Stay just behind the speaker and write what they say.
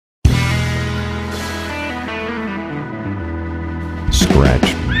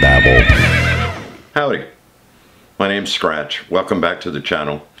Scratch Babble. Howdy, my name's Scratch. Welcome back to the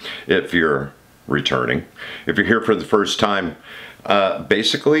channel. If you're returning, if you're here for the first time,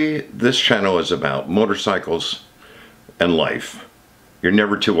 basically this channel is about motorcycles and life. You're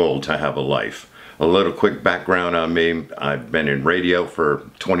never too old to have a life. A little quick background on me. I've been in radio for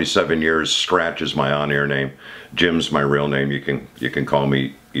 27 years. Scratch is my on-air name. Jim's my real name. You can call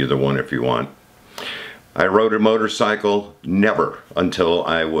me either one if you want. I rode a motorcycle never until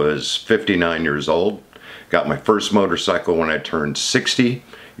I was 59 years old. Got my first motorcycle when I turned 60.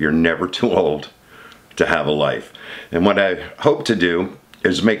 You're never too old to have a life. And what I hope to do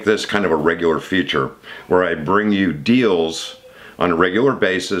is make this kind of a regular feature where I bring you deals on a regular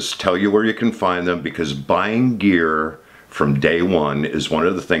basis, tell you where you can find them, because buying gear from day one is one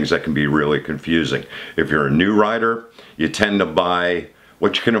of the things that can be really confusing. If you're a new rider, you tend to buy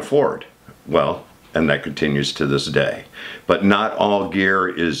what you can afford. Well, and that continues to this day. But not all gear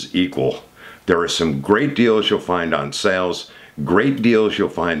is equal. There are some great deals you'll find on sales, great deals you'll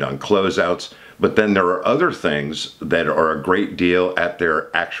find on closeouts, but then there are other things that are a great deal at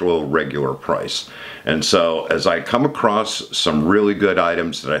their actual regular price. And so as I come across some really good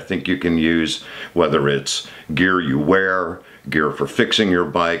items that I think you can use, whether it's gear you wear, gear for fixing your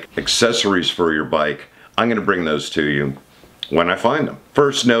bike, accessories for your bike, I'm going to bring those to you when I find them.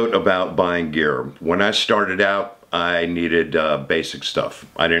 First note about buying gear. When I started out, I needed basic stuff.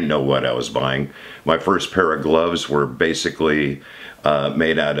 I didn't know what I was buying. My first pair of gloves were basically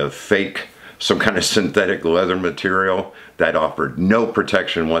made out of fake, some kind of synthetic leather material that offered no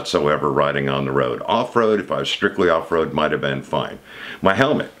protection whatsoever riding on the road. Off-road, if I was strictly off-road, might have been fine. My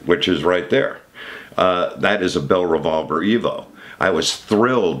helmet, which is right there, that is a Bell Revolver Evo. I was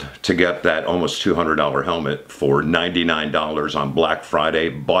thrilled to get that almost $200 helmet for $99 on Black Friday.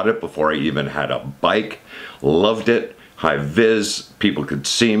 Bought it before I even had a bike. Loved it. High vis. People could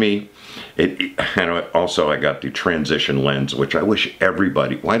see me. And also I got the transition lens, which I wish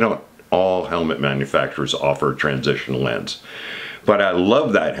everybody, why don't all helmet manufacturers offer a transition lens? But I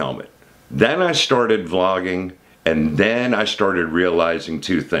love that helmet. Then I started vlogging, and then I started realizing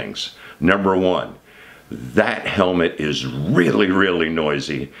two things. Number one, that helmet is really, really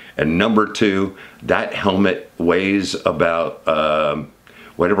noisy. And number two, that helmet weighs about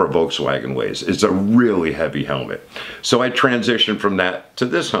whatever Volkswagen weighs. It's a really heavy helmet. So I transitioned from that to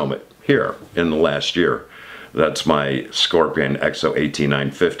this helmet here in the last year. That's my Scorpion XO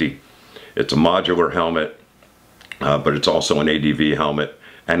 18950. It's a modular helmet, but it's also an ADV helmet.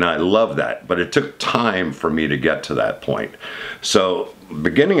 And I love that, but it took time for me to get to that point. So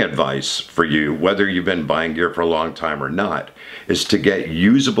beginning advice for you, whether you've been buying gear for a long time or not, is to get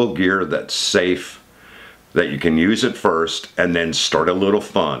usable gear that's safe, that you can use it first, and then start a little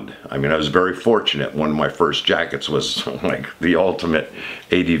fund. I mean, I was very fortunate. One of my first jackets was like the ultimate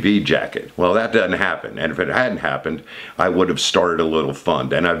ADV jacket. Well, that doesn't happen. And if it hadn't happened, I would have started a little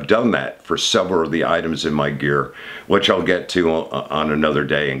fund. And I've done that for several of the items in my gear, which I'll get to on another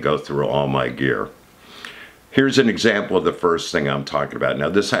day and go through all my gear. Here's an example of the first thing I'm talking about. Now,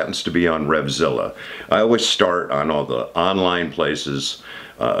 this happens to be on Revzilla. I always start on all the online places,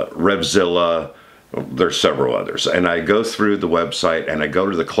 Revzilla. There's several others, and I go through the website and I go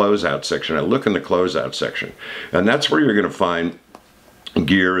to the closeout section. I look in the closeout section, and that's where you're going to find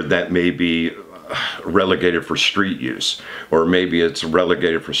gear that may be relegated for street use, or maybe it's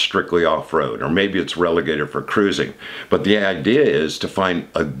relegated for strictly off-road, or maybe it's relegated for cruising. But the idea is to find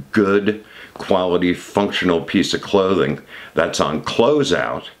a good quality functional piece of clothing that's on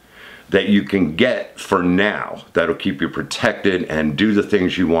closeout that you can get for now, that'll keep you protected and do the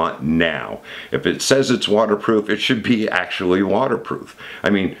things you want now. If it says it's waterproof, it should be actually waterproof. I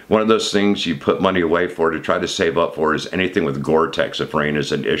mean, one of those things you put money away for to try to save up for is anything with Gore-Tex if rain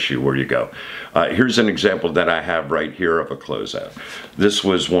is an issue, where you go. Here's an example that I have right here of a closeout. This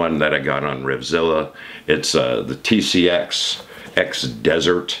was one that I got on Revzilla. It's the TCX X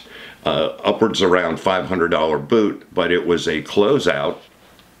Desert, upwards around $500 boot, but it was a closeout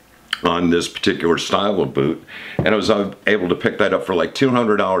on this particular style of boot, and I was able to pick that up for like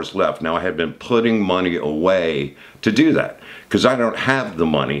 $200 left. Now, I had been putting money away to do that because I don't have the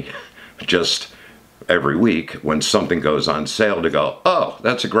money just every week when something goes on sale to go, oh,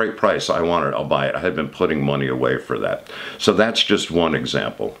 that's a great price, I want it, I'll buy it. I had been putting money away for that. So that's just one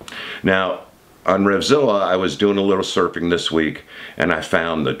example. Now, on Revzilla, I was doing a little surfing this week, and I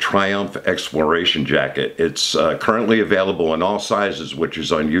found the Triumph Exploration Jacket. It's currently available in all sizes, which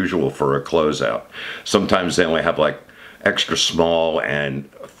is unusual for a closeout. Sometimes they only have like extra small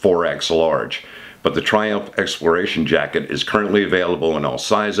and 4X large. But the Triumph Exploration Jacket is currently available in all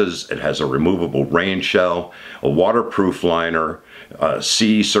sizes. It has a removable rain shell, a waterproof liner,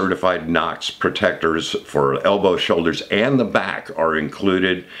 CE certified Knox protectors for elbow, shoulders, and the back are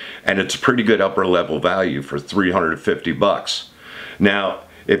included, and it's a pretty good upper level value for $350. Now,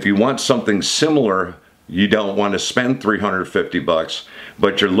 if you want something similar, you don't want to spend $350,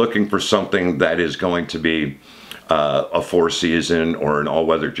 but you're looking for something that is going to be a 4-season or an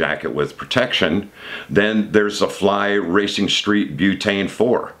all-weather jacket with protection, then there's the Fly Racing Street Butane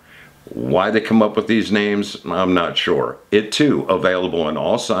 4. Why they come up with these names, I'm not sure. It too, available in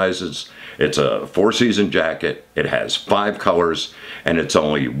all sizes. It's a 4-season jacket. It has 5 colors, and it's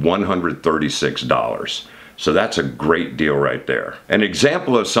only $136. So that's a great deal right there. An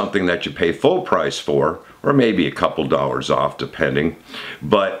example of something that you pay full price for, or maybe a couple dollars off depending,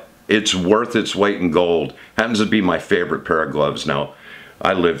 but it's worth its weight in gold. Happens to be my favorite pair of gloves. Now,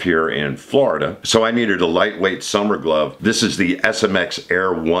 I live here in Florida, so I needed a lightweight summer glove. This is the SMX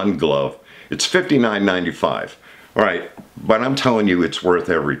Air 1 glove. It's $59.95. All right, but I'm telling you, it's worth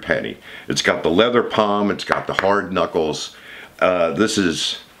every penny. It's got the leather palm, it's got the hard knuckles. This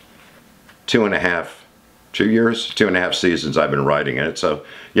is 2.5 seasons I've been riding in it, so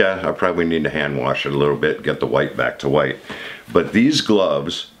yeah, I probably need to hand wash it a little bit, get the white back to white. But these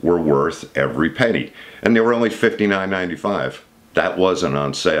gloves were worth every penny, and they were only $59.95. That wasn't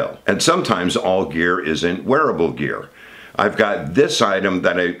on sale. And sometimes all gear isn't wearable gear. I've got this item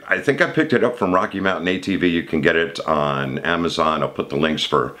that I think I picked it up from Rocky Mountain ATV. You can get it on Amazon. I'll put the links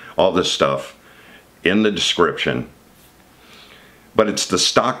for all this stuff in the description. But it's the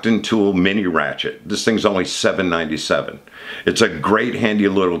Stockton Tool Mini Ratchet. This thing's only $7.97. It's a great handy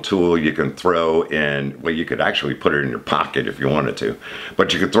little tool you can throw in, well, you could actually put it in your pocket if you wanted to,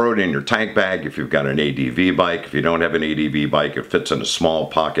 but you could throw it in your tank bag if you've got an ADV bike. If you don't have an ADV bike, it fits in a small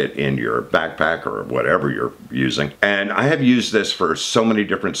pocket in your backpack or whatever you're using. And I have used this for so many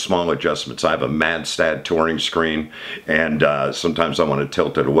different small adjustments. I have a Madstad touring screen, and sometimes I want to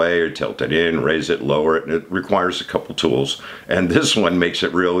tilt it away or tilt it in, raise it, lower it, and it requires a couple tools. And this one makes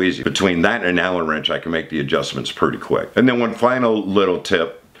it real easy. Between that and an Allen wrench, I can make the adjustments pretty quick. And then one final little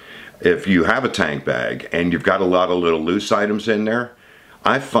tip, if you have a tank bag and you've got a lot of little loose items in there,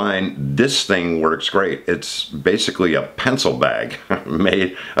 I find this thing works great. It's basically a pencil bag.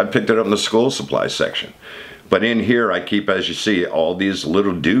 I picked it up in the school supply section. But in here I keep, as you see, all these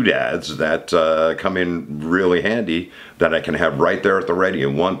little doodads that come in really handy that I can have right there at the ready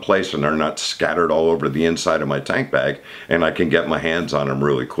in one place, and they're not scattered all over the inside of my tank bag, and I can get my hands on them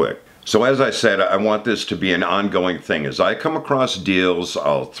really quick. So as I said, I want this to be an ongoing thing. As I come across deals,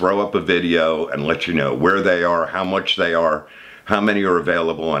 I'll throw up a video and let you know where they are, how much they are, how many are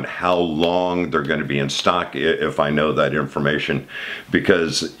available, and how long they're going to be in stock if I know that information.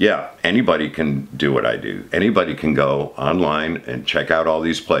 Because yeah, anybody can do what I do. Anybody can go online and check out all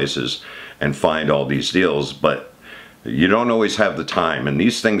these places and find all these deals, but you don't always have the time, and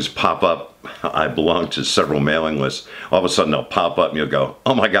these things pop up. I belong to several mailing lists. All of a sudden they'll pop up and you'll go,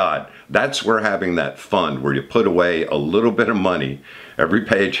 oh my God. That's where having that fund where you put away a little bit of money every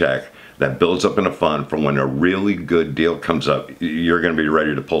paycheck that builds up in a fund for when a really good deal comes up, you're going to be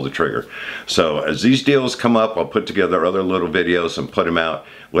ready to pull the trigger. So as these deals come up, I'll put together other little videos and put them out,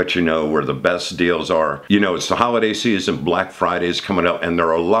 let you know where the best deals are. You know, it's the holiday season, Black Friday's coming up, and there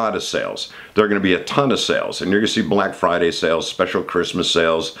are a lot of sales. There are going to be a ton of sales, and you're going to see Black Friday sales, special Christmas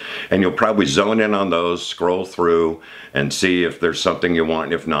sales, and you'll probably zone in on those, scroll through, and see if there's something you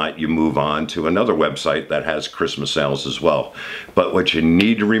want, and if not, you move on to another website that has Christmas sales as well. But what you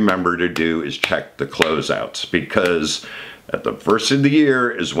need to remember to do is check the closeouts, because at the first of the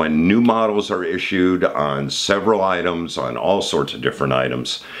year is when new models are issued on several items, on all sorts of different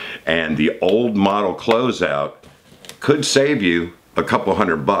items, and the old model closeout could save you a couple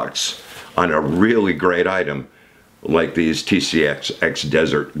 $100 on a really great item like these TCX X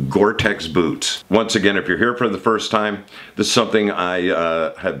Desert Gore-Tex boots. Once again, if you're here for the first time, this is something I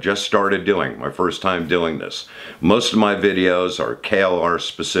have just started doing, my first time doing this. Most of my videos are KLR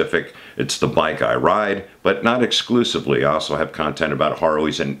specific. It's the bike I ride, but not exclusively. I also have content about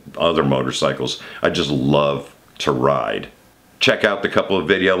Harleys and other motorcycles. I just love to ride. Check out the couple of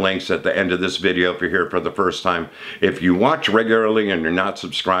video links at the end of this video if you're here for the first time. If you watch regularly and you're not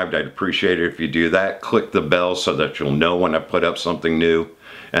subscribed, I'd appreciate it if you do that. Click the bell so that you'll know when I put up something new.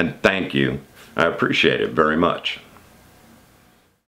 And thank you. I appreciate it very much.